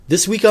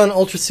This week on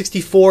Ultra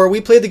 64,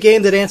 we play the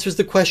game that answers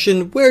the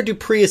question, where do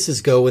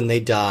Priuses go when they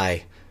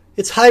die?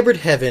 It's Hybrid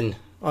Heaven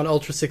on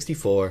Ultra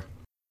 64.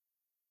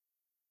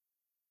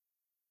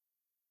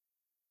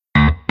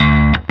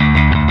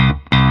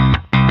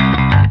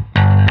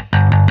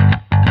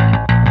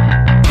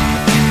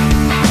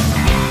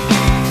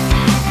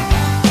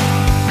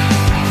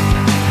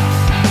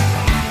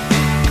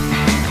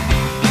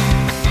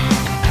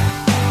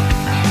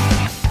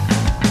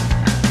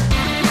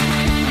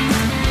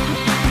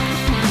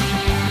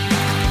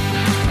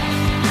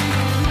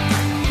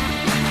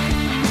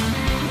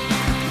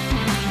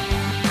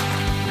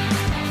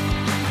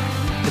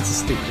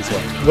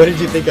 What did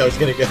you think I was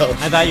going to go?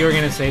 I thought you were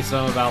going to say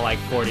something about like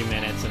 40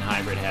 minutes in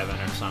Hybrid Heaven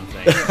or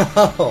something.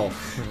 Oh,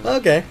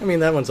 okay. I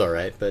mean, that one's all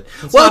right, but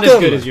it's welcome not as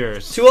good as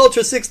yours. To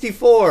Ultra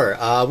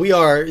 64. We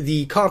are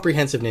the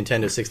comprehensive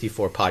Nintendo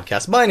 64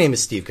 podcast. My name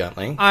is Steve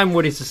Guntling. I'm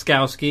Woody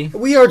Siskowski.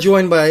 We are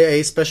joined by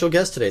a special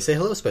guest today. Say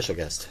hello, special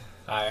guest.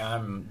 Hi,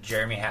 I'm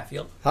Jeremy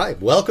Hatfield. Hi,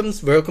 welcome.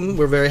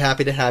 We're very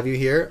happy to have you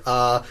here.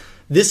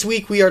 This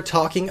week we are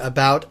talking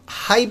about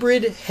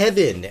Hybrid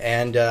Heaven,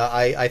 and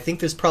I think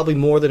there's probably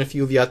more than a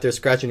few of you out there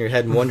scratching your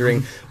head and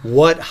wondering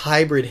what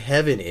Hybrid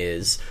Heaven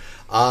is.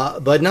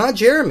 But not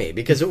Jeremy,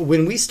 because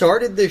when we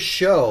started this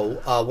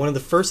show, one of the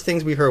first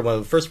things we heard, one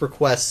of the first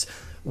requests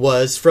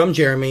was from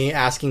Jeremy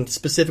asking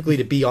specifically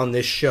to be on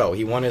this show.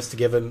 He wanted us to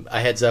give him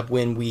a heads up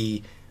when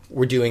we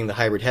were doing the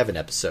Hybrid Heaven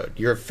episode.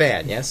 You're a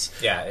fan, yes?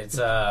 Yeah, it's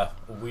a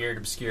weird,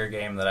 obscure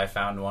game that I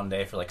found one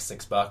day for like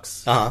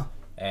 $6. Uh-huh.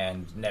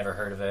 And never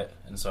heard of it,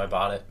 and so I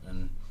bought it,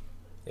 and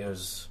it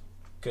was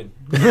good.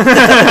 Good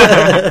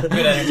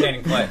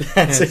entertaining play.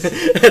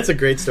 That's a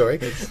great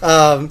story.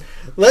 I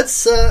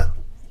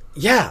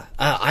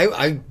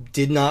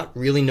did not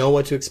really know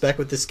what to expect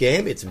with this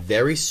game. It's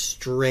very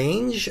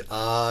strange,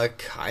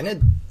 kind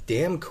of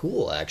damn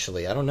cool,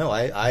 actually. I don't know.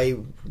 I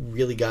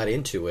really got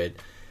into it.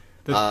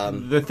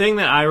 The thing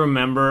that I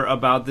remember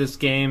about this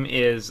game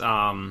is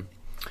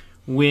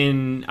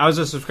when I was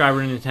a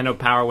subscriber to Nintendo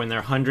Power when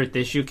their 100th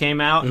issue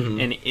came out,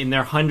 and in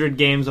their top 100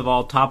 games of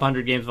all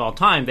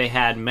time, they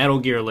had Metal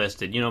Gear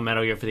listed,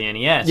 Metal Gear for the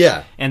NES.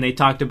 Yeah. And they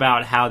talked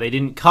about how they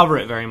didn't cover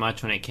it very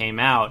much when it came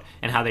out,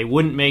 and how they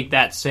wouldn't make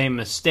that same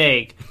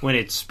mistake when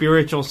its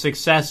spiritual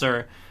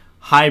successor,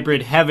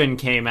 Hybrid Heaven,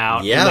 came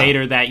out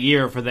later that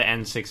year for the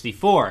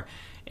N64.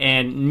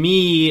 And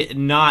me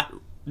not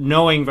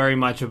knowing very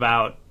much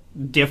about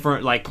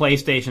different, like,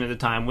 PlayStation at the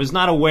time, was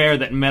not aware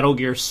that Metal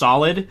Gear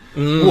Solid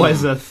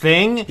was a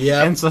thing.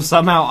 Yep. And so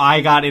somehow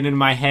I got it in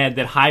my head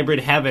that Hybrid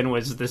Heaven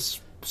was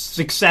this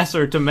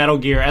successor to Metal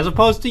Gear, as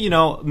opposed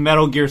to,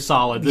 Metal Gear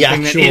Solid. The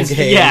actual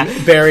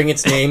game, bearing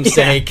its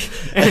namesake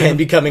and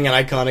becoming an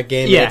iconic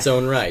game in its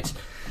own right.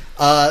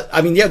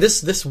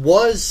 This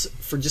was,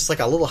 for just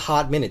like a little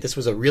hot minute, this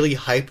was a really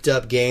hyped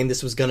up game.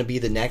 This was going to be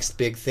the next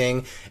big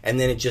thing, and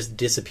then it just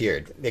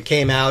disappeared. It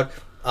came out,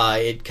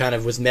 it kind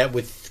of was met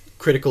with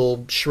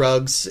critical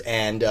shrugs,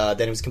 and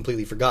then it was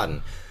completely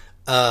forgotten.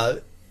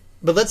 But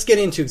let's get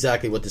into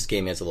exactly what this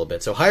game is a little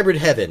bit. So Hybrid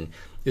Heaven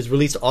is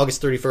released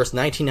August 31st,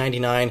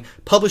 1999,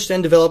 published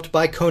and developed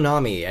by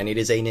Konami, and it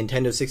is a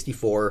Nintendo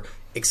 64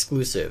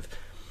 exclusive.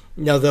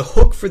 Now, the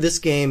hook for this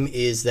game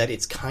is that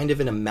it's kind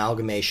of an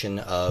amalgamation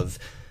of,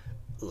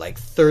 like,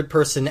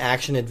 third-person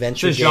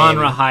action-adventure game. It's a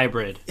genre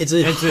hybrid. It's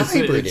a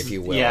hybrid, if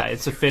you will. Yeah,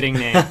 it's a fitting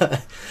name.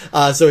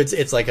 So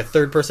it's like a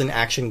third-person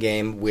action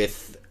game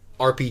with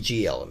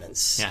RPG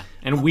elements. Yeah,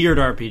 and weird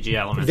RPG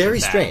elements. Very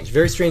strange,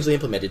 very strangely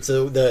implemented.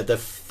 So the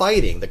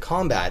fighting, the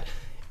combat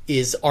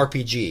is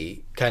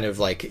RPG, kind of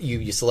like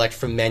you select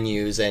from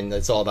menus, and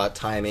it's all about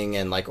timing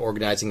and like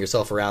organizing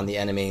yourself around the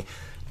enemy,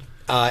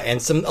 and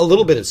a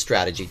little bit of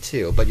strategy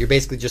too. But you're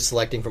basically just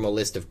selecting from a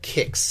list of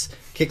kicks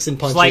and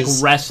punches. It's like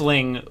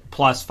wrestling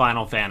plus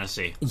Final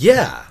Fantasy.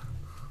 Yeah,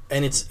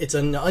 and it's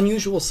an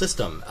unusual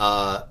system.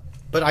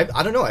 But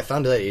I don't know. I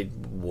found that it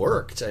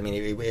worked. I mean,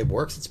 it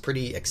works. It's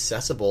pretty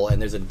accessible,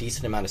 and there's a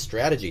decent amount of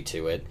strategy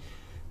to it,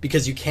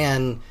 because you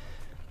can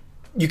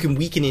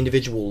weaken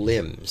individual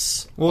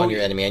limbs on your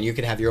enemy, and you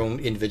can have your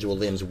own individual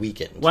limbs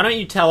weakened. Why don't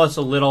you tell us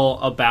a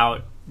little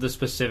about the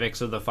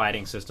specifics of the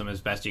fighting system as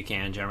best you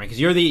can, Jeremy?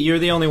 Because you're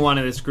the only one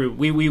in this group.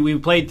 We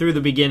played through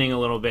the beginning a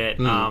little bit,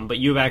 but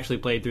you've actually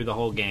played through the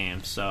whole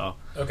game. So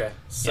okay,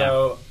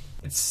 so. Yeah.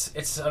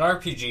 It's an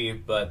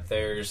RPG, but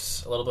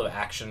there's a little bit of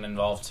action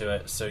involved to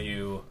it. So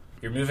you're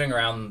moving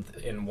around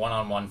in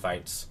one-on-one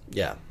fights.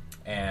 Yeah.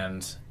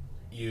 And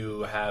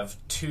you have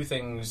two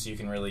things you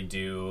can really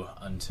do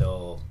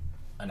until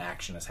an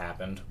action has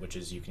happened, which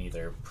is you can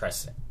either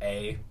press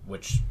A,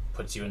 which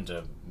puts you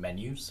into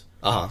menus.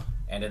 Uh-huh.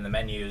 And in the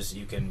menus,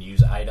 you can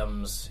use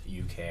items,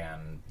 you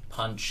can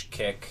punch,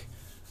 kick.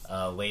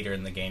 Later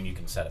in the game, you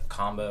can set up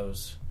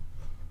combos.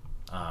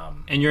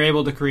 And you're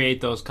able to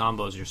create those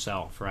combos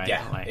yourself, right?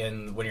 Yeah,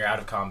 when you're out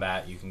of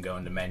combat, you can go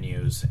into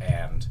menus,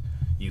 and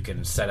you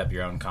can set up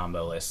your own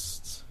combo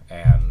lists,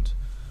 and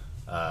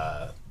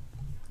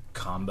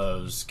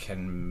combos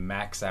can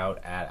max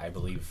out at, I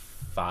believe,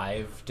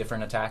 5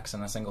 different attacks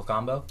in a single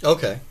combo.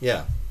 Okay,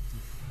 yeah.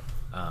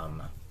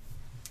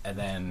 and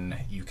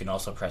then you can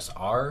also press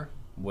R,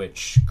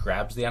 which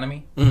grabs the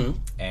enemy. Mm-hmm.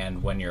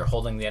 And when you're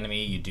holding the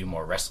enemy, you do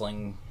more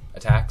wrestling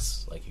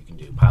attacks. Like you can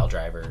do pile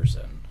drivers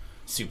and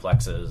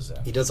suplexes.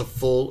 And he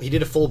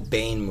did a full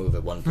Bane move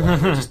at one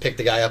point. You just pick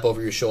the guy up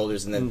over your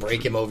shoulders and then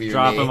break him over your knee.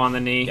 Drop him on the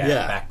knee.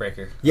 Yeah.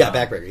 Backbreaker. Yeah,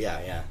 backbreaker.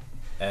 Yeah.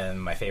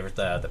 And my favorite,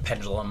 the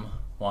pendulum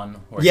one,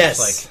 where yes.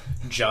 you just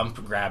like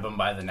jump, grab him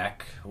by the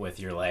neck with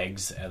your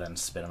legs, and then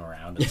spin him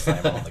around and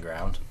slam him on the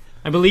ground.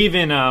 I believe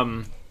in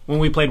when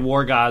we played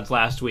War Gods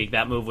last week,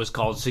 that move was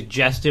called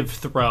Suggestive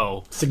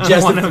Throw.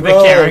 Suggestive one Throw. Of the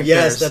characters.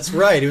 Yes, that's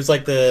right. It was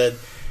like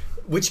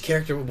which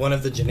character? One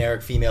of the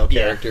generic female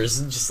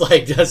characters just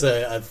like does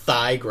a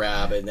thigh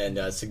grab and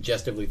then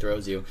suggestively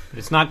throws you.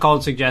 It's not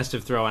called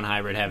Suggestive Throw in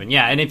Hybrid Heaven.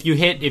 Yeah, and if you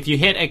hit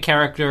a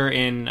character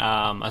in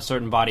a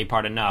certain body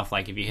part enough,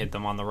 like if you hit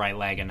them on the right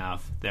leg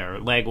enough, their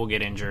leg will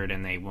get injured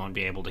and they won't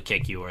be able to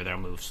kick you, or they'll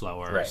move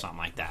slower or something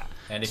like that.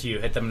 And if you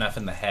hit them enough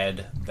in the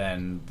head,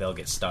 then they'll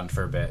get stunned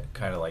for a bit,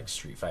 kind of like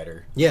Street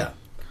Fighter. Yeah.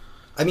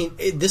 I mean,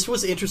 this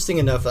was interesting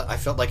enough that I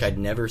felt like I'd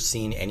never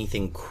seen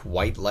anything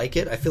quite like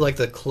it. I feel like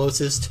the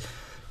closest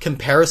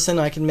comparison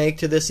I can make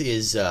to this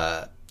is,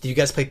 did you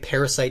guys play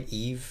Parasite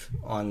Eve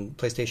on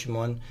PlayStation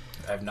 1?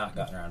 I've not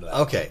gotten around to that.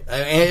 Okay.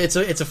 It's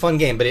a fun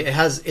game, but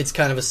it's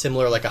kind of a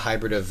similar, like a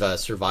hybrid of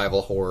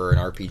survival horror and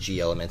RPG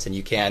elements, and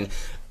you can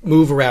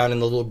move around in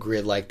the little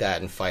grid like that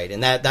and fight.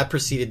 And that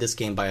preceded this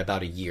game by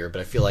about a year,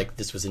 but I feel like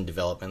this was in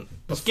development before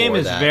that. This game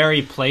is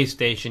very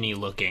PlayStation-y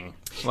looking.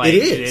 Like,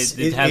 it is.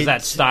 It has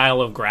that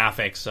style of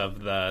graphics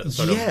of the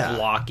sort of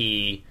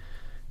blocky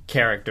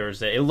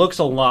characters. It looks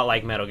a lot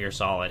like Metal Gear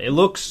Solid. It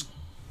looks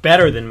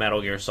better than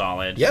Metal Gear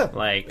Solid. Yeah,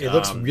 like it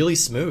looks really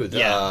smooth.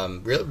 Yeah,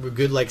 real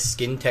good like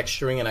skin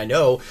texturing. And I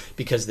know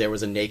because there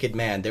was a naked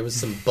man. There was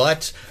some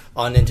butt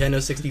on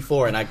Nintendo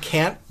 64, and I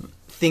can't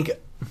think.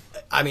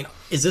 I mean,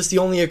 is this the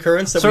only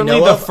occurrence that certainly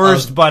we know of? Certainly the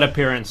first butt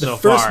appearance so far.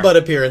 The first butt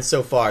appearance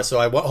so far. So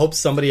I hope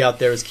somebody out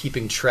there is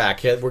keeping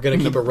track. We're going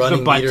to keep a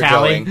running meter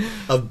going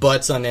of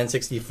butts on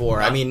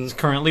N64. I mean, it's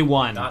currently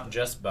one. Not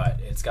just butt.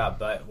 It's got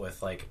butt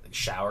with like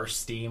shower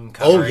steam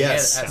covering it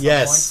at some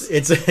points.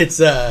 It's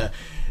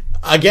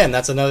again,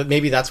 that's another.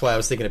 Maybe that's why I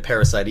was thinking of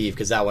Parasite Eve,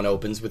 because that one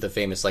opens with a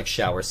famous like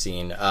shower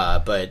scene.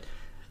 But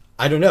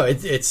I don't know.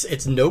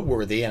 It's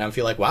noteworthy, and I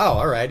feel like, wow,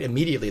 all right.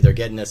 Immediately, they're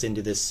getting us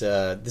into this.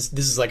 This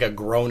is like a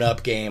grown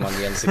up game on the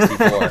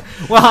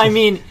N64. Well, I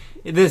mean,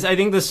 I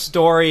think the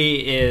story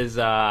is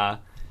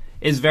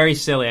very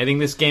silly. I think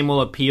this game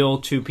will appeal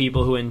to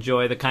people who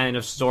enjoy the kind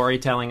of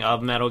storytelling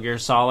of Metal Gear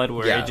Solid,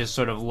 where it just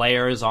sort of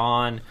layers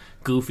on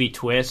goofy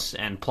twists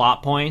and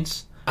plot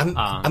points. I'm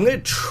going to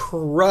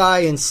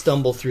try and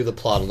stumble through the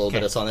plot a little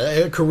bit. It's on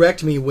it.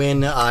 Correct me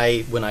when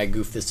I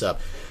goof this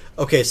up.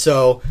 Okay,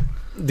 so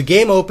the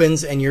game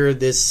opens and you're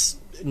this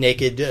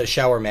naked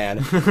shower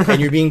man, and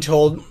you're being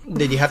told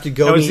that you have to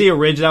go. That was the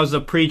original. That was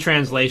the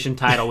pre-translation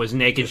title. Was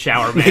Naked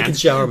Shower Man. Naked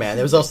Shower Man.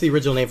 That was also the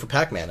original name for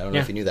Pac-Man. I don't know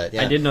if you knew that.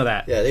 Yeah. I did know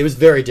that. Yeah, it was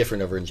very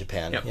different over in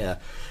Japan. Yep. Yeah.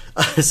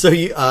 So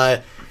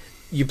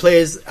you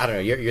play as, I don't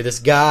know. You're this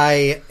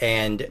guy,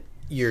 and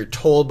you're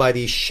told by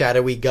these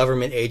shadowy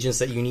government agents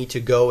that you need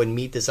to go and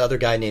meet this other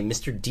guy named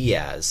Mr.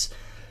 Diaz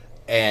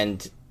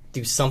and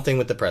do something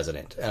with the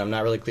president. And I'm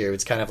not really clear.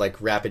 It's kind of like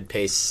rapid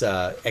pace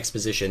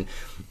exposition.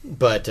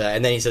 But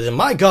and then he says,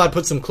 my God,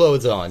 put some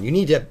clothes on. You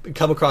need to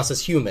come across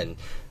as human.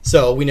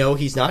 So we know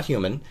he's not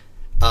human.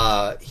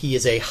 He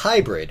is a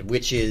hybrid,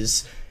 which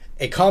is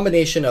a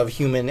combination of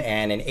human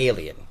and an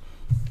alien.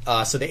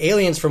 So the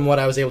aliens, from what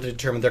I was able to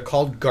determine, they're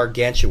called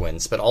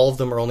gargantuans, but all of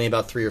them are only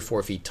about 3 or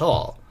 4 feet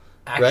tall.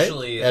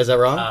 Actually, right? Is that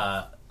wrong?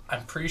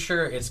 I'm pretty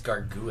sure it's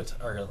Garguit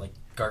or like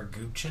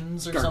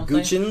Garguchins or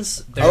Garguchins?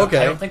 something. Okay.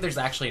 I don't think there's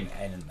actually an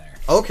N in there.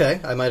 Okay,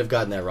 I might have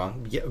gotten that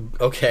wrong. Yeah,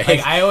 okay,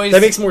 like,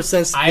 that makes more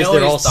sense because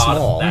they're all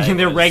small.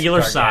 They're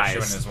regular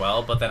size as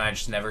well, but then I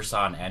just never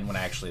saw an N when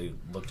I actually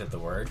looked at the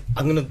word.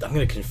 I'm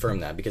gonna confirm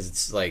that because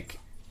it's like,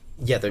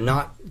 yeah, they're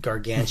not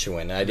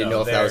gargantuan. I didn't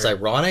know if that was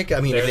ironic.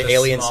 I mean, if the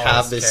aliens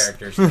have this,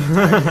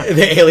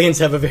 the aliens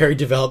have a very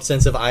developed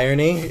sense of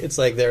irony. It's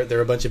like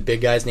they're a bunch of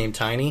big guys named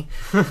Tiny.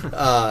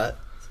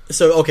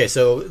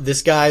 So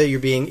this guy that you're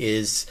being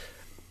is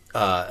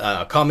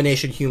a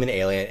combination human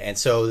alien, and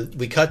so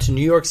we cut to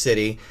New York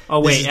City. Oh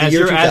wait, as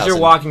you're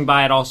walking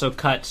by, it also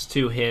cuts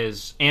to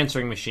his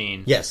answering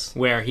machine. Yes,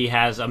 where he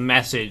has a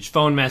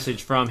phone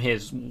message from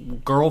his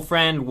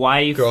girlfriend,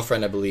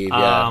 I believe,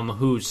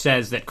 who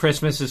says that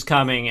Christmas is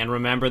coming, and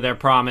remember their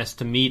promise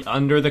to meet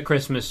under the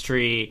Christmas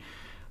tree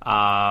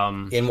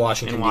in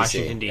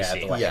Washington D.C. Yeah,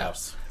 at the White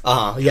House.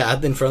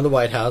 In front of the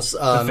White House,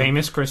 the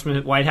famous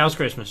White House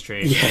Christmas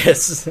tree.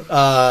 Yes.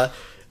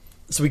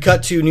 So we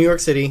cut to New York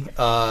City.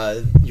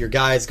 Your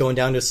guy's going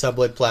down to a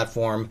subway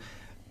platform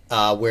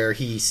where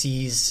he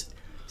sees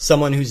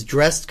someone who's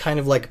dressed kind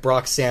of like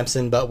Brock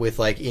Sampson, but with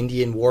like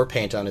Indian war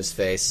paint on his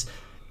face.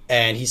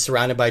 And he's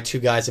surrounded by 2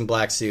 guys in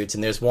black suits,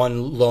 and there's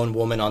one lone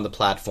woman on the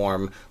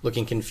platform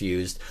looking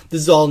confused.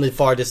 This is all in the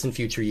far distant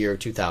future year of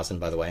 2000,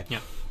 by the way.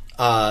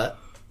 Yeah.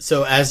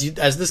 So as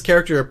this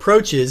character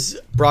approaches,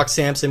 Brock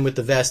Sampson with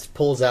the vest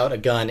pulls out a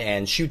gun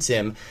and shoots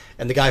him,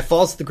 and the guy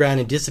falls to the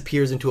ground and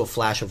disappears into a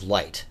flash of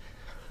light.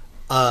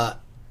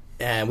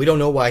 And we don't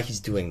know why he's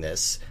doing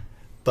this,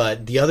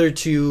 but the other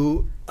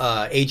two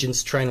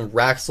agents try and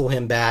wrestle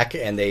him back,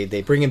 and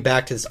they bring him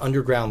back to this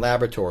underground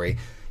laboratory.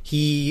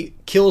 He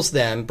kills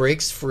them,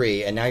 breaks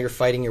free, and now you're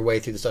fighting your way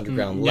through this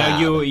underground lab.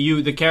 Now,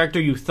 the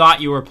character you thought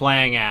you were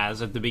playing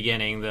as at the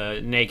beginning, the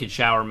naked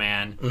shower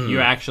man, you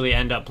actually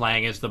end up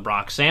playing as the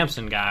Brock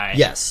Sampson guy.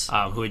 Yes.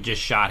 Who had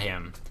just shot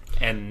him.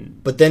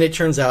 But then it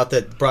turns out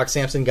that Brock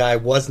Sampson guy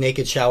was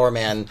naked shower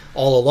man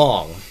all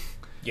along.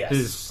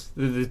 Yes.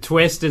 The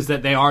twist is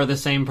that they are the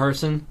same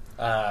person?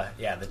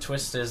 The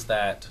twist is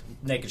that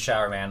naked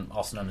shower man,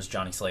 also known as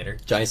Johnny Slater.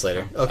 Johnny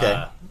Slater,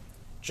 okay.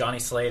 Johnny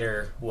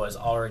Slater was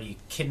already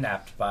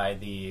kidnapped by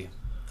the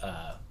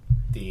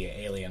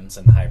aliens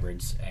and the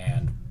hybrids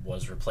and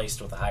was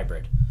replaced with a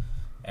hybrid.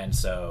 And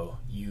so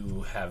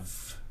you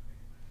have,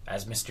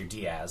 as Mr.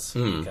 Diaz,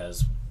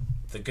 because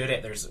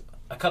there's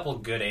a couple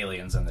good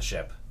aliens in the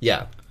ship.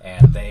 Yeah.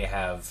 And they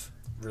have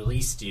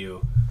released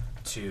you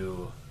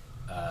to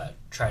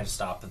try to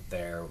stop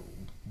their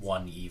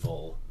one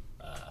evil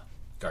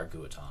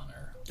Garguaton,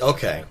 or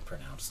okay,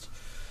 pronounced.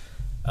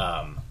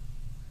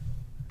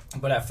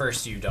 But at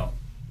first, you don't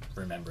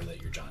remember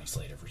that you're Johnny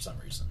Slater for some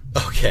reason.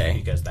 Okay.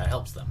 Because that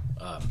helps them.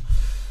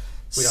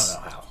 We don't know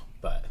how,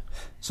 but...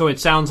 So it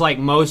sounds like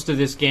most of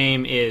this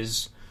game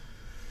is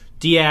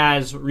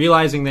Diaz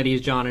realizing that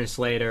he's Johnny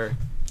Slater,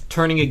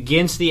 turning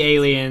against the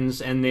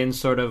aliens, and then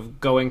sort of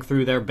going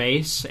through their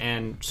base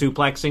and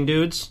suplexing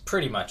dudes?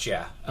 Pretty much,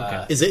 yeah.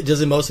 Okay.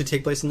 Does it mostly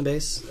take place in the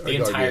base? The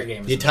entire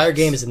game is the entire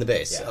game is in the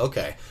base. Yeah.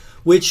 Okay.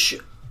 Which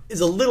is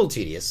a little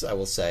tedious, I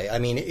will say. I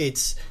mean,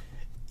 it's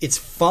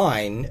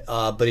fine,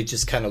 but it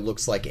just kind of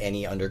looks like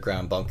any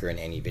underground bunker in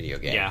any video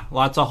game. Yeah,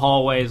 lots of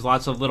hallways,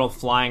 lots of little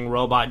flying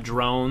robot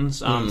drones.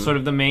 Sort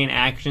of the main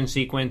action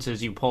sequence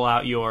is you pull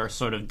out your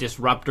sort of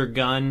disruptor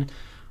gun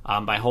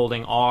by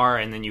holding R,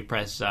 and then you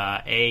press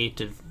A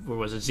to, or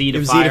was it Z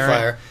to fire? Z to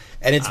fire.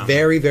 And it's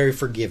very, very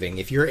forgiving.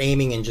 If you're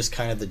aiming in just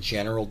kind of the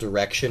general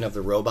direction of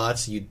the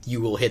robots,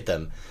 you will hit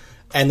them.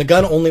 And the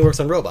gun only works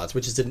on robots,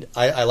 which is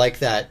I like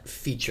that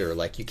feature.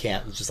 Like, you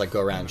can't just like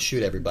go around and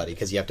shoot everybody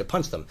because you have to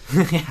punch them.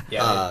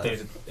 They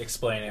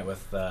explain it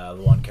with the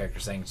one character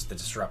saying it's the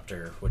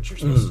disruptor, which you're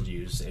supposed to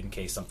use in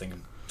case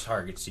something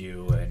targets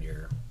you, and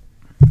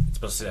it's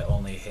supposed to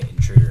only hit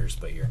intruders,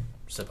 but you're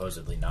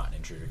supposedly not an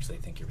intruder because they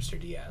think you're Mr.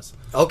 Diaz.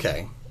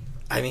 Okay,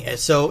 I mean,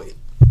 so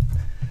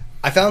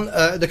I found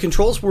the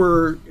controls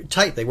were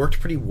tight; they worked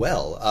pretty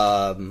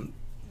well.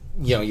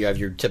 You have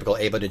your typical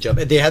A button to jump.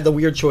 They had the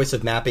weird choice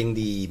of mapping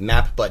the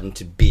map button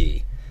to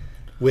B,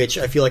 which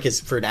I feel like is,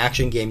 for an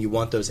action game, you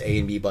want those A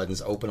and B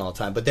buttons open all the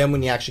time. But then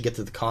when you actually get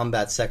to the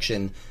combat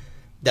section,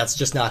 that's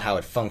just not how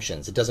it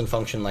functions. It doesn't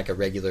function like a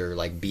regular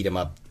like beat 'em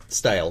up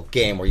style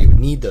game where you would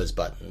need those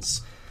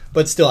buttons.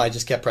 But still, I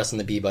just kept pressing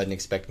the B button,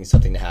 expecting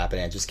something to happen,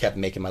 and it just kept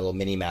making my little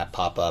mini map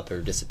pop up or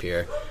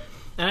disappear.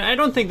 I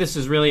don't think this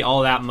is really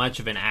all that much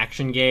of an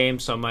action game,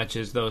 so much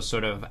as those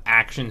sort of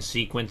action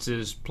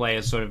sequences play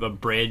as sort of a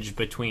bridge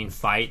between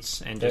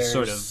fights and just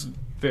sort of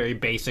very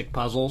basic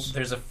puzzles.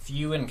 There's a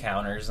few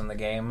encounters in the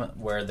game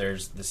where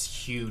there's this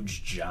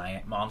huge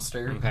giant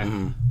monster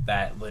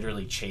that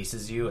literally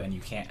chases you, and you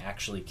can't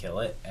actually kill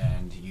it,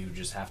 and you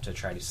just have to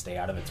try to stay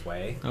out of its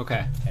way.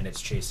 Okay. And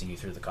it's chasing you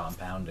through the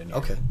compound. And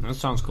okay, that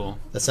sounds cool.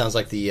 That sounds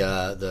like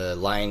the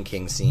Lion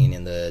King scene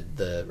in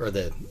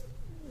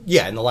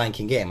in the Lion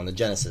King game on the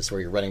Genesis, where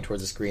you're running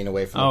towards the screen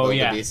away from the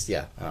wildebeest.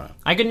 Yeah, I don't know.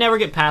 I could never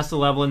get past the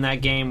level in that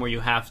game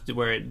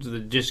where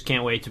it just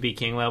can't wait to be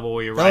king level,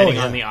 where you're riding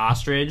on the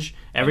ostrich.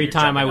 Every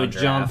time I would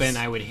jump and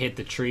I would hit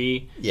the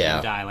tree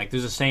and die. Like,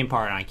 there's the same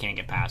part and I can't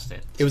get past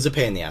it. It was a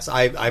pain in the ass.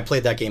 I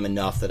played that game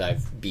enough that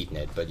I've beaten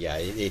it, but yeah,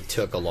 it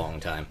took a long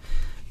time.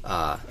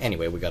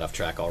 Anyway, we got off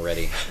track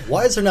already.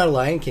 Why is there not a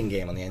Lion King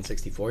game on the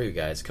N64, you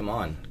guys? Come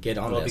on, get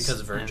on this. Well,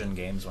 because Virgin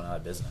Games went out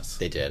of business.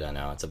 They did, I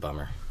know, it's a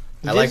bummer.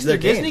 I liked their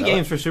games. Disney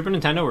games for Super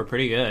Nintendo were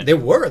pretty good. They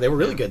were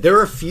really good. There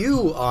are a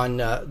few on.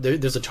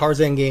 There's a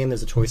Tarzan game.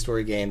 There's a Toy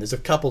Story game. There's a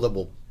couple that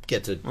we'll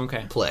get to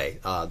play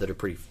that are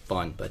pretty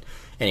fun. But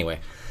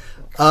anyway,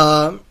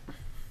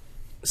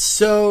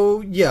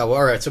 so yeah, well,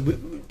 all right. So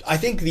I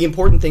think the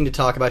important thing to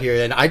talk about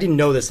here, and I didn't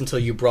know this until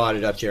you brought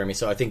it up, Jeremy.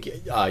 So I think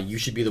you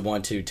should be the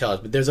one to tell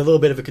us. But there's a little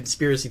bit of a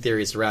conspiracy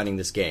theory surrounding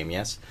this game.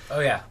 Yes. Oh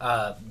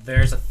yeah.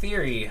 There's a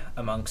theory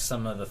amongst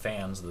some of the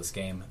fans of this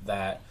game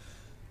that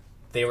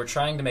they were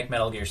trying to make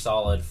Metal Gear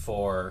Solid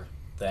for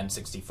the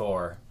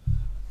N64,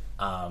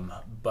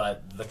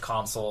 but the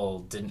console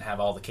didn't have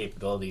all the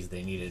capabilities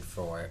they needed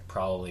for it,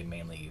 probably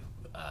mainly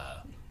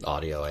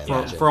audio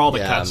and for all the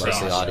cutscenes.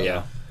 Mostly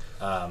audio.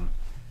 Yeah.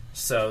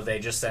 So they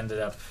just ended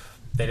up,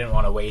 they didn't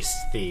want to waste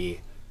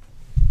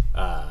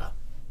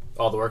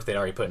all the work they'd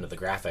already put into the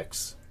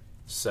graphics,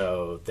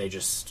 so they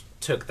just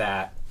took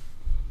that,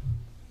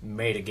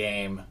 made a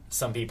game.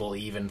 Some people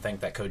even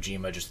think that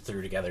Kojima just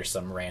threw together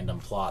some random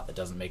plot that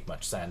doesn't make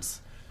much sense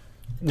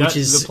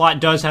The plot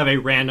does have a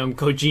random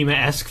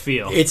Kojima-esque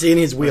feel. It's in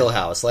his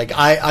wheelhouse. Like,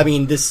 I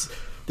mean, this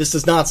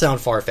does not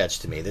sound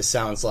far-fetched to me. This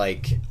sounds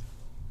like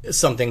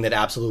something that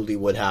absolutely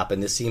would happen.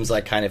 This seems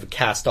like kind of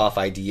cast-off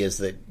ideas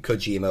that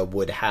Kojima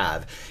would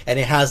have. And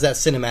it has that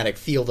cinematic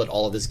feel that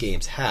all of his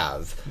games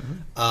have.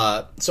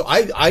 Mm-hmm. So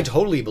I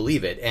totally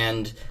believe it.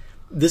 And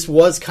this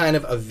was kind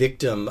of a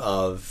victim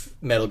of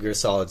Metal Gear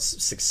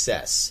Solid's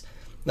success.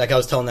 Like I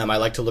was telling them, I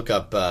like to look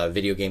up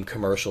video game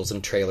commercials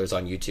and trailers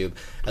on YouTube.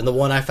 And the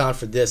one I found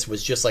for this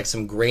was just like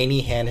some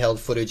grainy handheld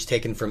footage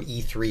taken from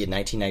E3 in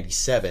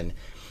 1997.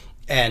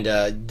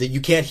 And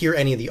you can't hear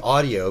any of the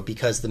audio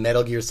because the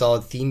Metal Gear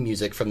Solid theme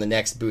music from the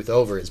next booth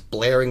over is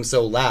blaring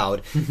so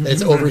loud that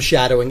it's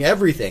overshadowing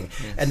everything.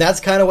 Yes. And that's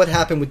kind of what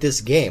happened with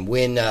this game.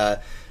 When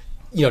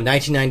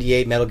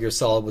 1998 Metal Gear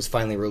Solid was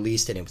finally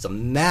released, and it was a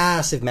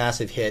massive,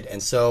 massive hit.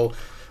 And so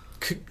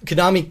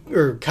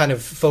Konami kind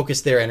of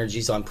focused their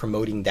energies on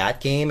promoting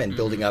that game and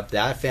building up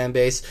that fan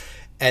base.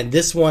 And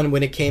this one,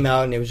 when it came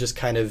out, and it was just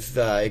kind of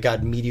it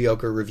got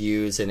mediocre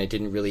reviews and it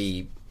didn't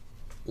really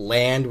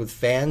land with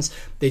fans,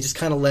 they just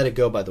kind of let it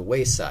go by the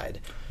wayside.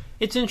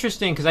 It's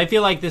interesting because I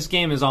feel like this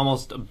game is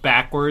almost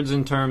backwards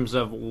in terms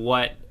of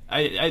what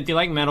I feel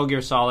like Metal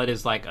Gear Solid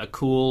is like a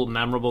cool,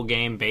 memorable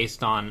game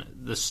based on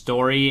the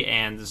story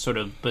and the sort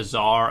of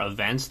bizarre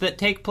events that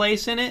take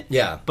place in it.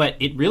 Yeah. But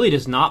it really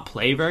does not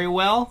play very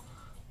well.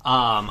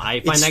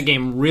 I find that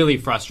game really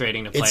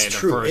frustrating to play. It's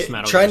true. First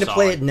Metal Trying Gear to Solid.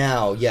 play it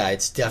now, yeah,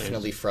 it's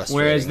definitely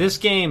frustrating. Whereas this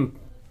game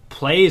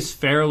plays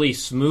fairly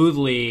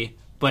smoothly,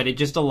 but it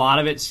just a lot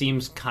of it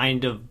seems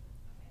kind of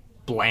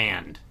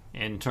bland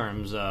in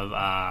terms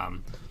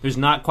of there's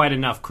not quite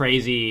enough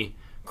crazy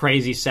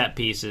set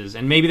pieces,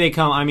 and maybe they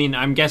come. I mean,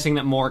 I'm guessing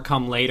that more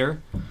come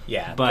later.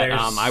 Yeah, but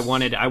I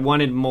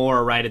wanted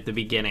more right at the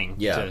beginning.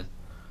 Yeah,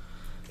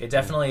 it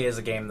definitely is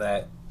a game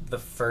that the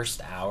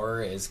first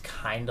hour is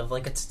kind of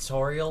like a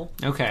tutorial.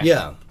 Okay.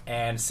 Yeah.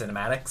 And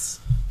cinematics,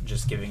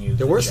 just giving you.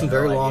 There were some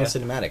very idea. long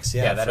cinematics.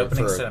 Yeah. Yeah, that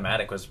opening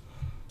cinematic was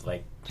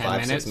like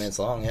 5-6 minutes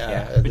long.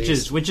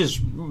 Which is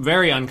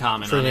very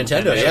uncommon for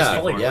Nintendo. It yeah, was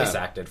fully voice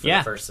acted for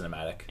the first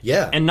cinematic.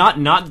 Yeah, and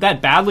not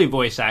that badly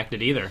voice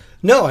acted either.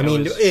 No, I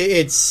mean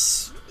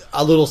it's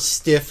a little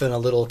stiff and a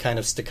little kind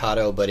of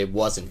staccato, but it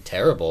wasn't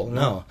terrible.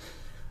 No.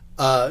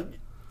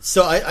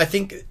 So I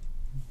think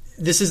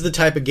this is the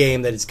type of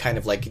game that is kind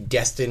of like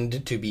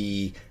destined to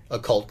be a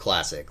cult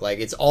classic. Like,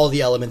 it's all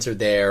the elements are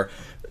there,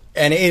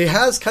 and it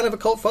has kind of a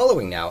cult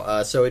following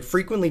now. So it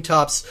frequently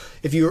tops.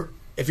 If you're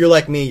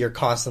like me, you're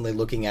constantly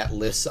looking at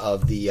lists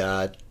of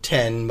the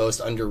 10 most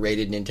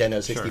underrated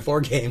Nintendo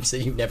 64 games that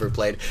you've never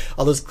played.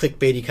 All those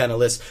clickbaity kind of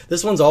lists.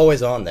 This one's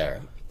always on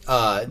there.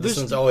 This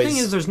one's always. The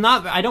thing is, there's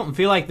not. I don't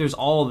feel like there's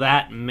all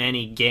that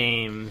many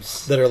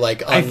games that are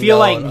like unknown, I feel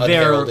like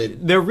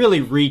unheralded. They're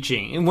really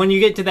reaching, and when you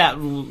get to that,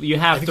 you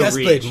have to reach. Have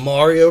you guys played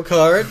Mario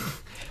Kart?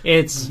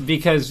 It's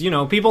because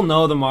people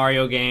know the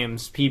Mario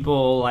games.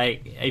 People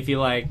I feel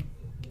like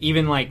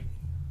even like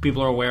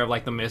people are aware of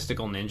like the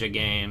Mystical Ninja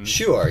games.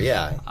 Sure,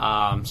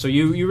 yeah. So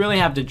you really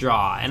have to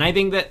draw, and I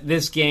think that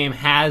this game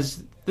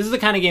has. This is the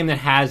kind of game that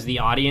has an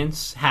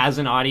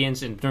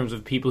audience in terms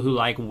of people who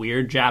like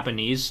weird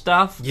Japanese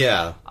stuff.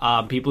 Yeah.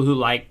 People who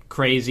like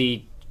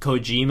crazy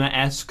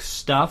Kojima-esque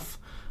stuff.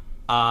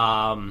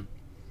 But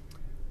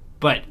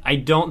I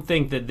don't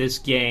think that this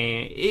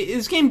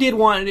game did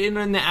want,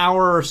 in the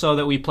hour or so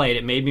that we played,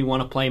 it made me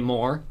want to play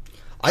more.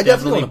 I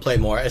definitely want to play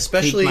more,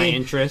 especially piqued my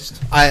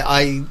interest.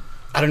 I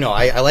don't know.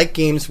 I like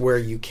games where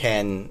you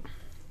can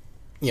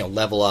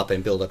level up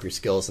and build up your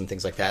skills and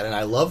things like that. And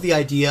I love the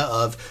idea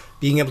of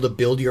being able to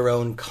build your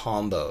own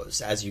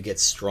combos as you get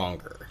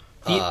stronger.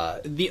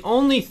 The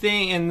only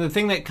thing, and the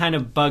thing that kind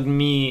of bugged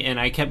me, and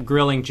I kept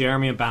grilling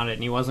Jeremy about it,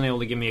 and he wasn't able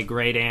to give me a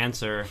great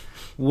answer,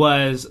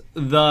 was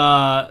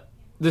the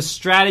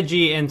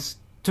strategy. And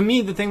to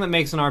me, the thing that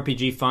makes an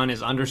RPG fun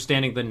is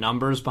understanding the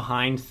numbers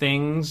behind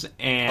things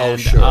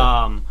and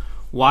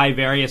why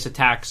various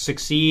attacks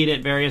succeed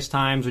at various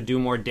times or do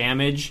more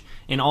damage.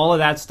 And all of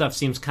that stuff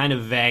seems kind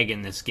of vague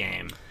in this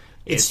game.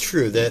 It's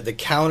true. The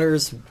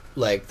counters,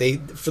 like,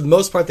 for the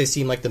most part, they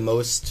seem like the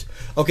most...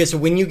 Okay, so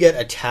when you get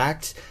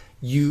attacked,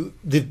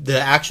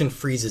 the action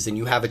freezes and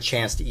you have a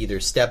chance to either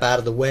step out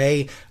of the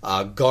way,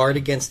 guard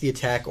against the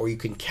attack, or you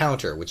can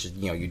counter, which is,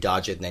 you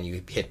dodge it and then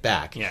you hit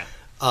back. Yeah.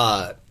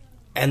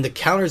 And the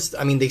counters,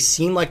 I mean, they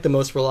seem like the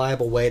most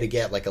reliable way to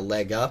get, like, a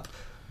leg up,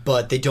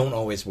 but they don't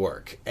always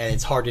work, and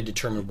it's hard to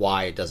determine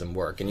why it doesn't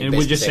work. And it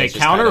would just say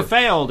counter kind of,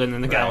 failed, and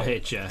then the guy will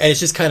hit you. And it's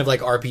just kind of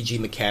like RPG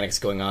mechanics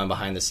going on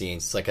behind the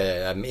scenes. It's like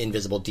an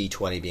invisible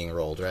D20 being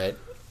rolled, right?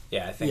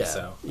 Yeah, I think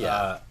so.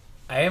 Yeah.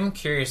 I am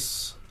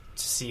curious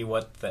to see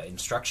what the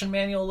instruction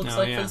manual looks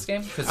like for this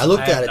game. I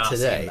looked at it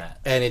today,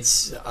 and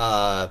it's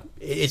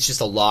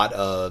just a lot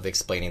of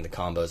explaining the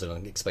combos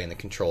and explaining the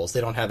controls.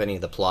 They don't have any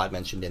of the plot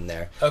mentioned in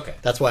there. Okay.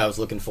 That's why I was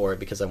looking for it,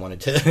 because I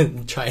wanted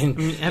to try and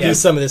do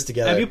some of this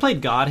together. Have you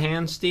played God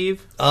Hand,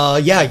 Steve?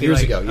 Yeah,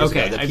 years ago.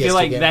 I feel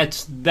like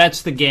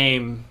that's the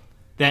game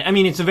That, I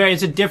mean, it's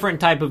a different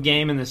type of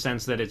game in the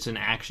sense that it's an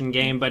action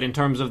game, but in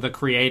terms of the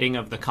creating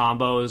of the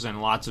combos and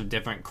lots of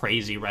different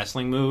crazy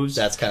wrestling moves,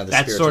 that's kind of the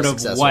that's sort of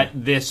successor. What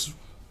this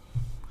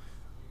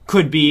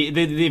could be.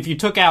 If you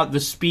took out the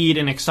speed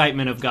and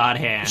excitement of God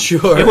Hand,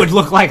 sure, it would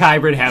look like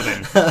Hybrid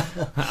Heaven,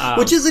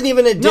 which isn't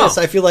even a diss.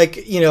 No. I feel like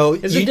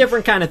it's a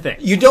different kind of thing.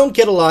 You don't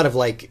get a lot of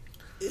like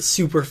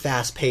super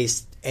fast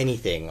paced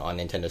anything on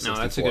Nintendo 64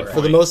 that's a good point.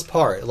 For the most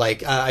part.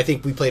 Like I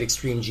think we played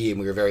Extreme G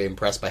and we were very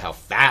impressed by how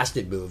fast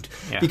it moved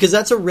because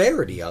that's a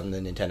rarity on the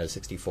Nintendo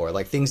 64.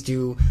 Like things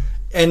do,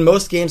 and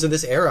most games of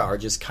this era are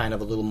just kind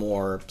of a little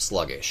more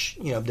sluggish.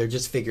 They're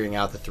just figuring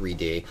out the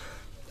 3D.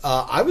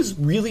 I was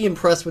really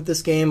impressed with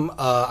this game.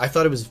 I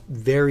thought it was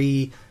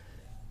very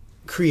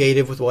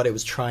creative with what it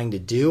was trying to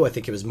do. I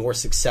think it was more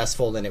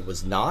successful than it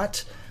was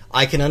not.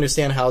 I can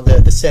understand how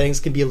the settings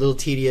can be a little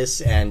tedious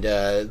and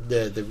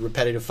the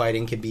repetitive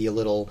fighting can be a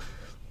little,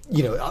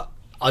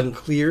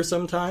 unclear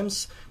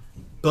sometimes.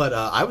 But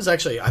I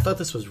thought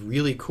this was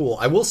really cool.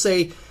 I will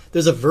say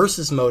there's a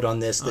versus mode on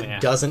this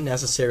that doesn't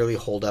necessarily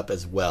hold up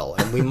as well,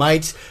 and we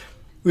might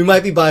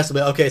be biased a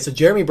bit. Okay, so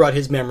Jeremy brought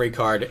his memory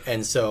card,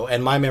 and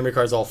my memory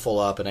card's all full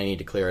up, and I need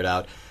to clear it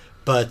out.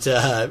 But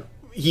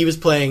he was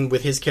playing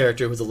with his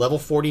character, who was a level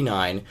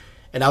 49,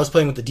 and I was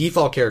playing with the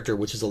default character,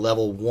 which is a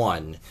level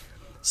 1.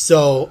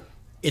 So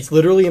it's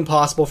literally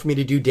impossible for me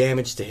to do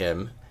damage to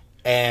him,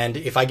 and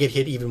if I get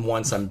hit even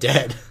once, I'm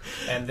dead.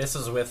 And this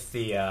is with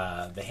the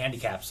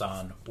handicaps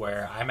on,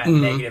 where I'm at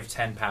negative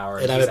 10 power.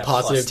 And I'm at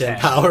positive 10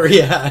 power,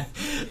 yeah.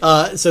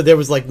 So there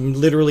was like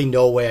literally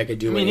no way I could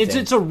do anything.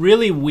 It's a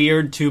really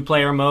weird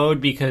two-player mode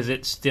because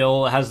it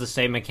still has the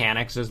same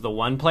mechanics as the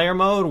one-player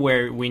mode,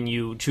 where when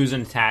you choose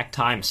an attack,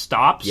 time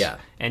stops. Yeah.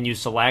 And you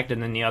select,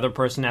 and then the other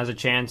person has a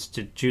chance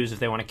to choose if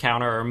they want to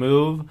counter or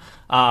move.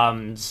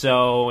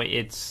 So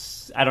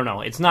it's, I don't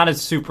know, it's not a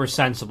super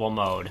sensible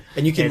mode.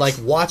 And you can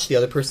watch the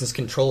other person's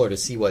controller to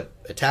see what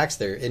attacks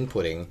they're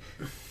inputting.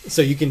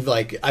 So you can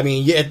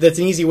that's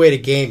an easy way to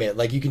game it.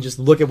 Like you can just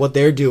look at what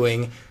they're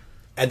doing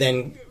and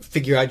then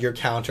figure out your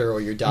counter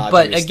or your dodge.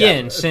 But or your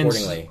again, step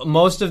since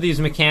most of these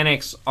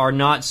mechanics are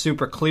not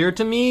super clear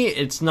to me,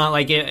 it's not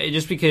like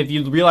just because if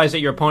you realize that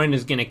your opponent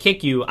is going to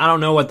kick you, I don't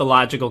know what the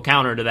logical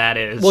counter to that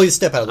is. Well, you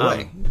step out of the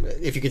way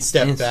if you could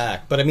step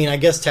back. But I mean, I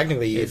guess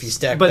technically, if you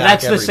step but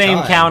back, that's the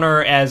same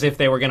counter as if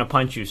they were going to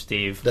punch you,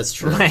 Steve. That's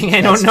true.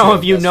 I don't know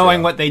if you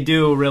knowing what they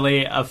do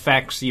really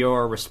affects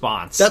your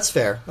response. That's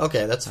fair.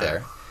 Okay, that's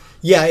fair.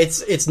 Yeah,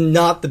 it's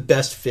not the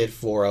best fit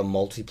for a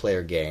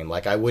multiplayer game.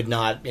 Like, I would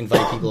not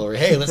invite people over,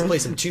 hey, let's play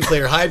some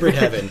two-player Hybrid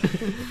Heaven.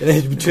 And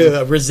then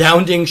to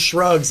resounding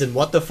shrugs and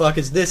what the fuck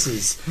is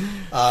this?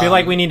 I feel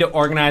like we need to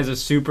organize a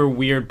super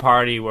weird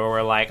party where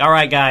we're like, all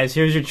right, guys,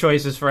 here's your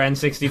choices for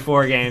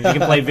N64 games. You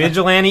can play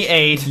Vigilante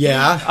 8,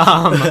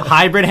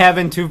 Hybrid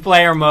Heaven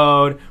 2-player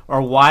mode,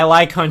 or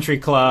Waialae Country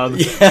Club.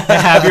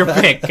 Have your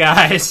pick,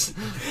 guys.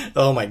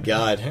 Oh my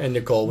god! And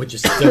Nicole would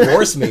just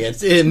divorce me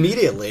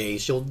immediately.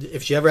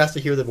 If she ever has to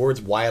hear the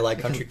words "Waialae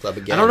Country Club"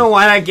 again. I don't know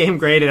why that game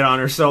graded on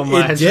her so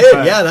much. It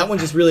did, yeah. That one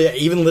just really.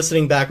 Even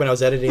listening back when I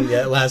was editing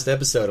the last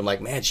episode, I'm like,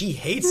 man, she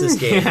hates this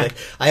game. Like,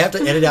 I have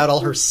to edit out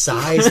all her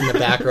sighs in the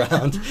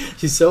background.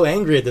 She's so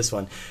angry at this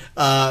one.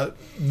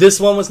 This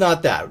one was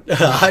not that.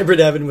 Hybrid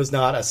Heaven was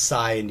not a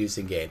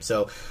sigh-inducing game.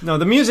 So no,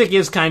 the music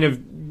is kind of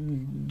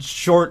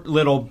short,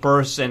 little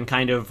bursts and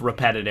kind of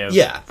repetitive.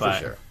 Yeah,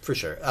 for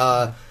sure.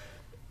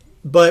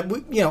 But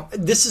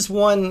this is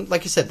one,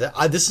 like you said,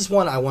 this is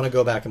one I want to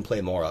go back and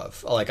play more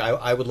of. Like,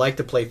 I would like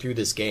to play through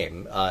this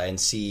game and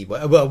see.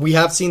 Well, we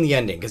have seen the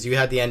ending because you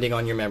had the ending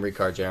on your memory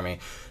card, Jeremy.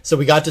 So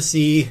we got to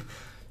see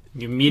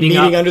you meeting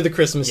under the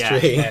Christmas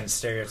tree and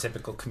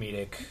stereotypical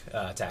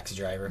comedic taxi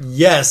driver.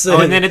 Yes.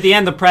 And then at the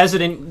end, the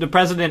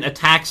president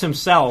attacks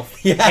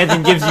himself and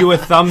then gives you a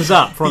thumbs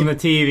up from the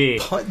TV.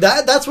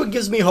 That's what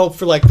gives me hope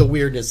for like the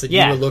weirdness that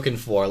you were looking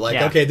for.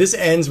 Like, okay, this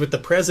ends with the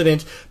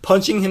president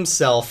punching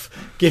himself,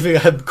 giving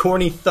a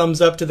corny thumbs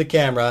up to the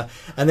camera,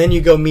 and then you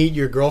go meet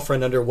your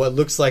girlfriend under what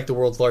looks like the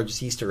world's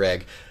largest Easter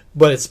egg.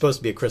 But it's supposed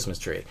to be a Christmas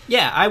tree.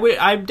 Yeah,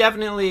 I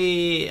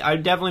definitely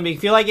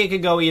feel like it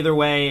could go either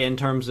way in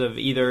terms of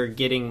either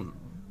getting,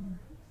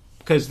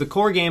 because the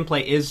core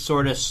gameplay is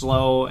sort of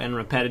slow and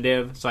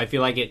repetitive. So I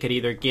feel like it could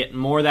either get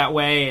more that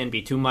way and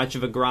be too much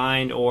of a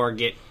grind, or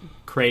get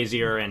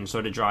crazier and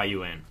sort of draw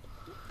you in.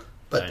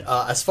 But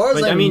as far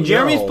as I mean,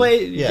 Jeremy's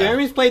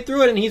played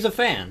through it and he's a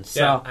fan.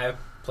 So I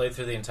played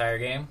through the entire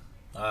game.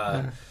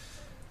 I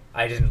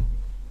didn't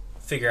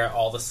figure out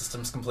all the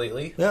systems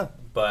completely. Yeah.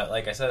 But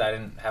like I said, I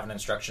didn't have an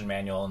instruction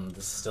manual, and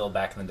this is still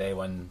back in the day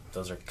when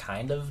those are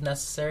kind of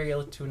necessary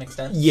to an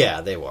extent.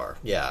 Yeah, they were.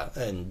 Yeah,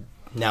 and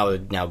now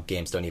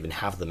games don't even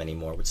have them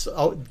anymore, which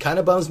kind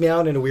of bums me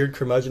out in a weird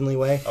curmudgeonly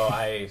way. Oh,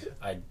 I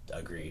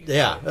agree.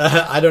 Yeah,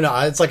 I don't know.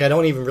 It's like I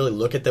don't even really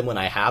look at them when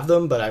I have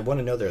them, but I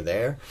want to know they're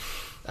there.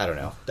 I don't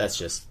know. That's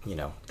just,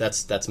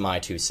 that's my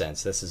 2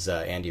 cents. This is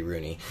Andy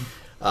Rooney.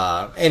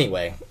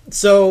 Anyway,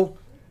 so...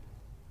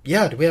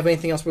 Yeah, do we have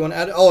anything else we want to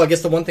add? Oh, I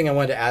guess the one thing I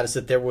wanted to add is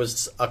that there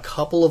was a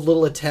couple of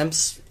little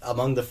attempts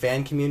among the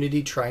fan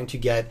community trying to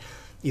get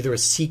either a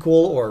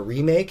sequel or a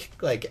remake,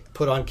 like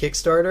put on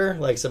Kickstarter.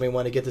 Like somebody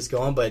wanted to get this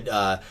going, but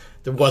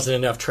there wasn't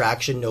enough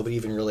traction. Nobody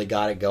even really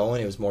got it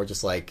going. It was more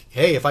just like,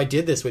 hey, if I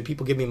did this, would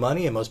people give me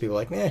money? And most people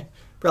were like,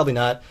 probably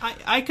not.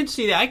 I could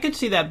see that. I could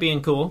see that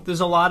being cool. There's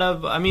a lot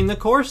of, the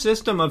core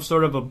system of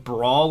sort of a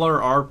brawler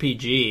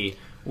RPG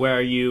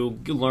where you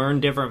learn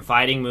different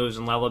fighting moves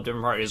and level up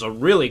different parts is a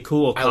really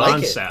cool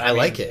concept. I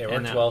like it. It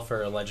works well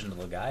for Legend of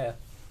Legaia.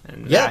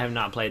 And I have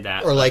not played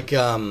that. Or like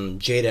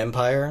Jade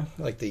Empire,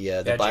 like the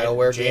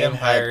BioWare Jade game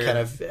Empire, had kind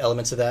of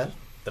elements of that.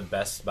 The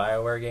best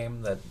BioWare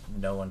game that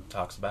no one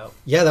talks about.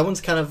 Yeah, that one's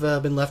kind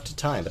of been left to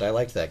time, but I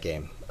liked that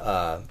game.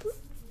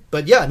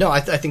 But yeah, no, I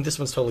think this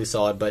one's totally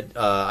solid, but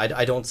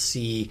I don't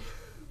see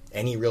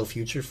any real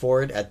future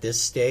for it at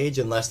this stage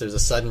unless there's a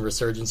sudden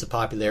resurgence of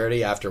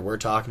popularity after we're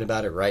talking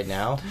about it right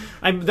now.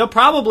 They'll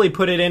probably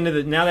put it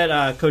into now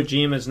that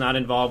Kojima's not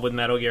involved with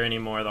Metal Gear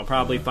anymore, they'll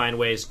probably find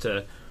ways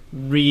to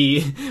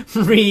reinvigorate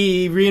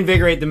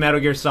the Metal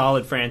Gear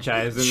Solid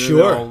franchise. And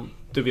sure.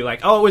 To be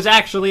like, it was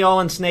actually all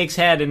in Snake's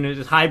head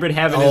and Hybrid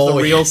Heaven is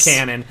the real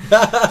canon.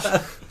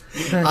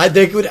 I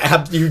think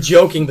you're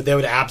joking, but they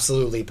would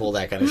absolutely pull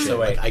that kind of shit. So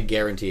wait, I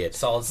guarantee it.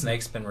 Solid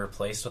Snake's been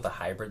replaced with a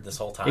hybrid this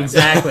whole time.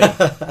 Exactly.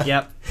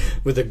 Yep.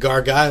 With a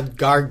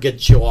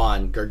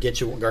Gargantuan,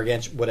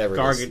 whatever it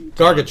is.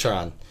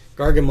 Gargatron.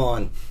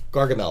 Gargamon.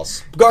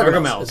 Gargamels.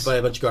 It's by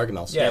a bunch of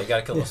Gargamels. Yeah, you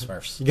gotta kill those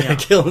Smurfs. You gotta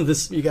kill them.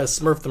 You gotta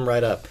smurf them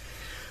right up.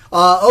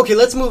 Okay,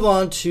 let's move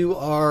on to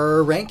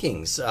our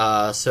rankings.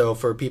 So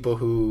for people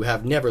who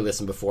have never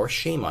listened before,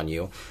 shame on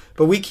you.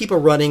 But we keep a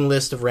running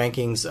list of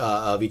rankings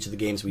of each of the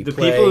games we play.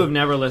 The people who've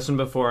never listened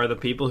before are the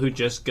people who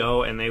just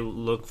go and they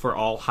look for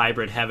all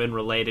Hybrid Heaven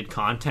related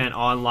content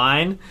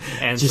online.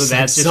 And so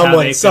that's just how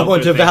they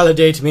someone to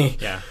validate me.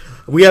 Yeah.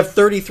 We have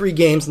 33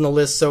 games on the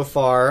list so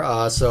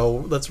far,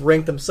 so let's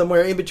rank them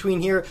somewhere in between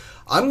here.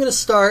 I'm going to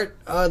start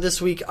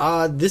this week.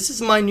 This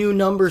is my new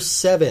number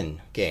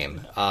 7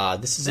 game.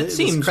 This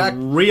seems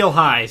real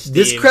high, Steve.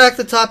 This cracked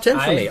the top 10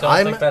 for me.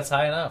 I don't think that's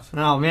high enough.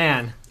 Oh,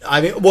 man.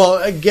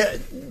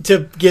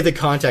 To give the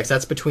context,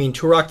 that's between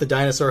Turok the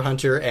Dinosaur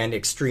Hunter and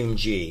Extreme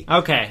G.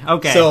 Okay.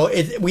 So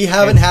we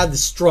haven't had the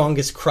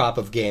strongest crop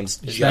of games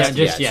just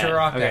yet.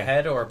 Turok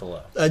ahead or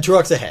below?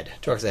 Turok's ahead.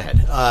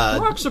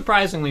 Turok's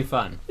surprisingly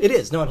fun. It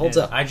is. No, it holds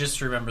up. I just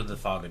remember the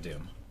Fog of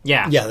Doom.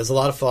 Yeah. Yeah, there's a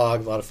lot of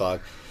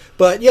fog.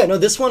 But yeah, no,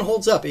 this one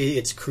holds up.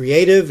 It's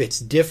creative. It's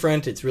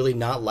different. It's really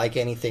not like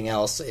anything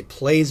else. It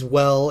plays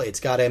well. It's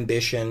got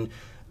ambition.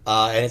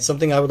 And it's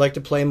something I would like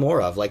to play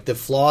more of. Like, the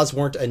flaws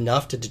weren't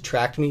enough to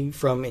detract me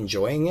from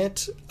enjoying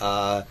it.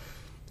 And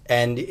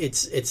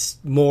it's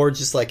more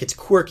just like it's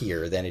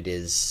quirkier than it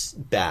is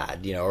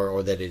bad,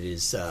 or that it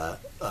is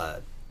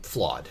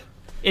flawed.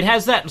 It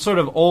has that sort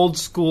of old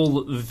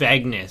school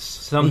vagueness,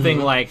 something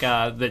like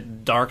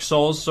that Dark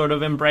Souls sort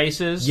of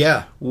embraces.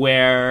 Yeah.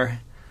 Where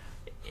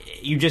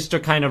you just are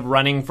kind of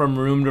running from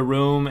room to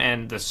room,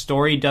 and the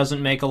story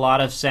doesn't make a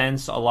lot of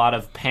sense. A lot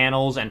of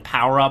panels and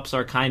power-ups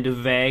are kind of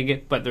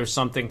vague, but there's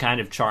something kind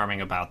of charming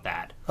about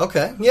that.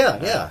 Okay,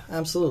 yeah,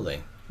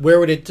 absolutely. Where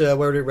would it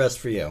rest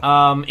for you?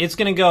 It's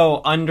going to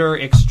go under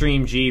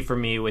Extreme G for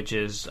me, which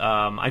is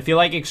I feel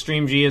like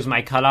Extreme G is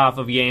my cutoff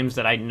of games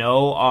that I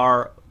know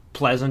are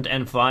pleasant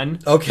and fun.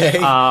 Okay.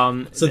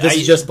 So this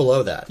is just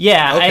below that.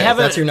 Yeah, okay, I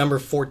haven't. That's your number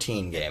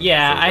 14 game.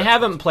 Yeah, I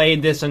haven't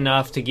played this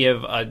enough to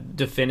give a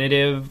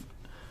definitive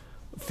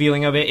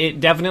feeling of it. It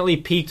definitely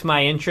piqued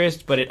my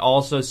interest, but it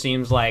also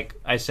seems like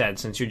I said,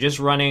 since you're just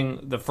running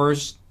the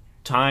first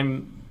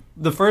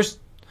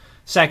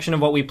section of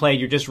what we played,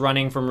 you're just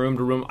running from room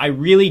to room. I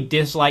really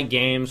dislike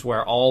games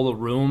where all the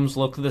rooms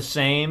look the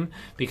same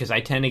because I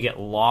tend to get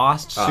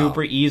lost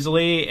super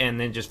easily and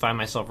then just find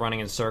myself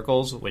running in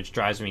circles, which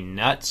drives me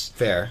nuts.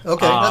 Fair.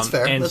 Okay, that's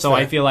fair. And that's so fair.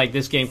 I feel like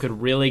this game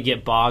could really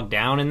get bogged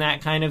down in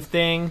that kind of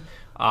thing.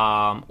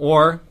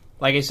 Or,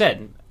 like I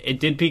said, it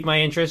did pique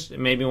my interest. It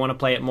made me want to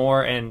play it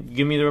more, and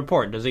give me the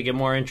report. Does it get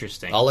more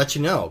interesting? I'll let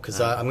you know,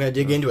 because I'm going to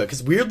dig into it.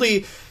 Because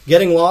weirdly,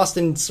 getting lost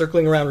and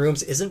circling around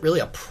rooms isn't really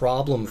a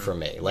problem for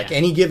me. Like,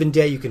 any given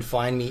day, you can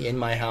find me in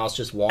my house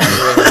just wandering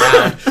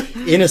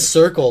around in a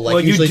circle. Like,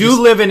 well, you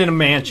do live in a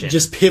mansion.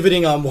 Just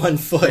pivoting on one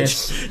foot.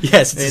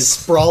 Yes, it's a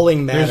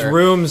sprawling manner.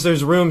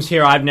 There's rooms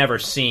here I've never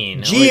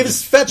seen.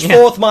 Jeeves, fetch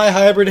forth my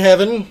Hybrid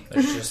Heaven.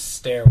 There's just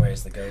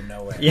stairways that go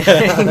nowhere.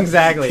 Yeah,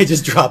 exactly. They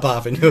just drop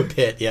off into a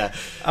pit, yeah.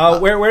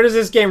 Where does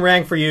this game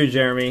rank for you,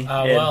 Jeremy?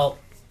 Well,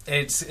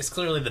 it's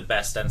clearly the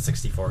best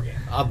N64 game.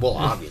 Well,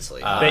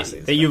 obviously.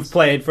 That you've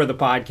played for the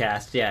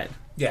podcast yet.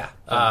 Yeah.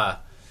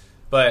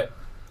 But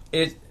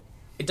it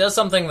does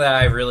something that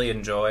I really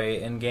enjoy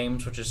in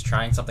games, which is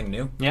trying something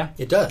new. Yeah.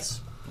 It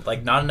does.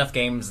 Like, not enough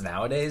games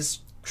nowadays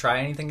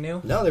try anything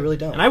new. No, they really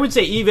don't. And I would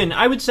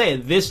say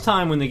at this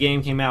time when the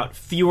game came out,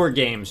 fewer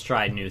games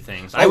tried new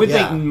things. I would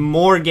think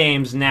more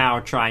games now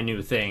try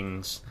new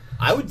things.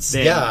 I would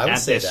say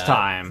this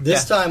time.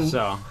 This time,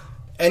 so.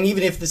 And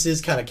even if this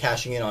is kind of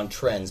cashing in on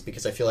trends,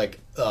 because I feel like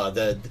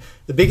the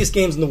biggest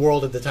games in the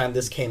world at the time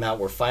this came out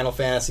were Final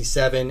Fantasy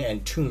VII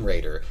and Tomb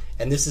Raider,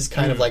 and this is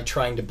kind of like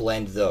trying to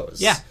blend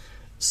those. Yeah.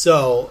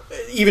 So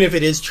even if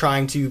it is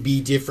trying to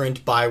be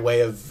different by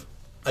way of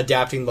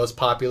adapting the most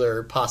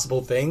popular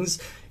possible things,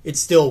 it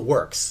still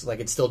works. Like,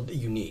 it's still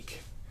unique.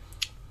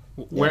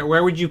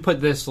 Where would you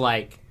put this,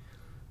 like,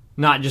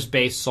 not just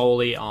based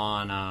solely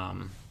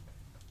on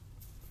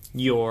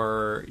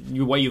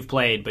what you've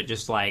played, but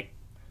just, like,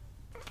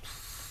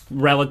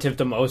 relative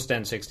to most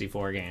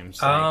N64 games?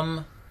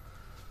 Like,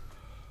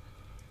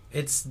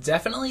 it's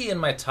definitely in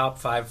my top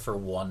 5 for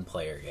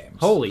one-player games.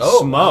 Holy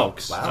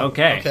smokes. Wow.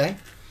 Okay.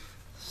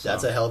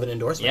 That's a hell of an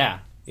endorsement.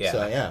 Yeah.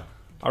 So, yeah.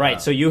 All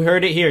right, so you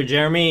heard it here,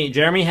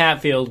 Jeremy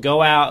Hatfield.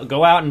 Go out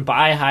and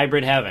buy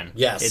Hybrid Heaven.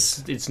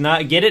 Yes, it's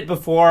not, get it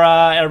before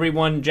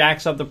everyone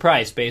jacks up the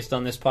price based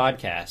on this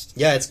podcast.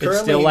 Yeah, it's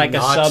still like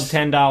a sub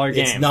 $10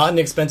 game. It's not an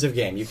expensive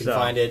game. You can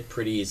find it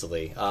pretty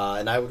easily,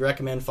 and I would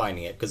recommend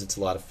finding it because it's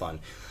a lot of fun.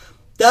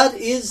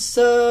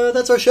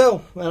 That's our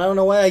show, and I don't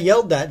know why I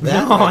yelled that.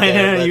 No, I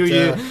know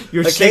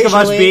you're sick of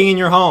us being in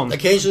your home.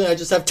 Occasionally, I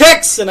just have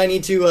tics, and I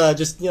need to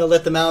just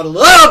let them out a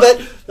little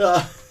bit.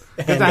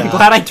 I'm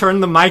glad I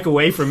turned the mic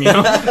away from you.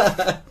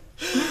 So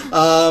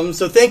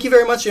thank you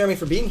very much, Jeremy,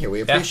 for being here.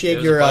 We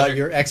appreciate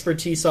your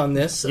expertise on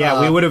this.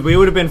 Yeah, we would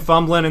have been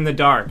fumbling in the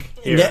dark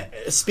here.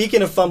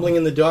 Speaking of fumbling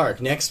in the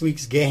dark, next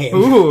week's game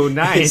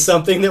is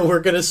something that we're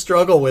going to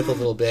struggle with a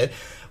little bit.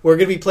 We're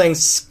going to be playing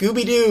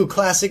Scooby-Doo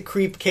Classic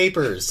Creep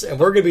Capers, and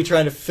we're going to be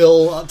trying to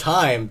fill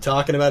time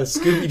talking about a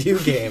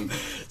Scooby-Doo game.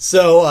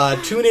 So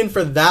tune in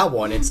for that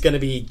one. It's going to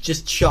be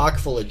just chock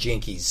full of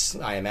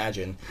jinkies, I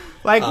imagine.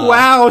 Like,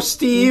 wow,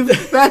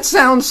 Steve, that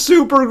sounds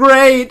super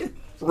great.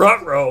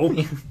 Ruh-roh.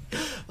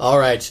 All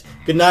right.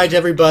 Good night,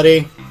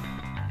 everybody.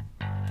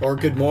 Or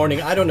good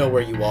morning. I don't know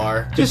where you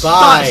are. Just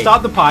Goodbye.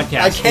 Stop the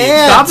podcast. I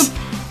can't. Stop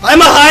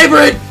I'm a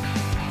hybrid.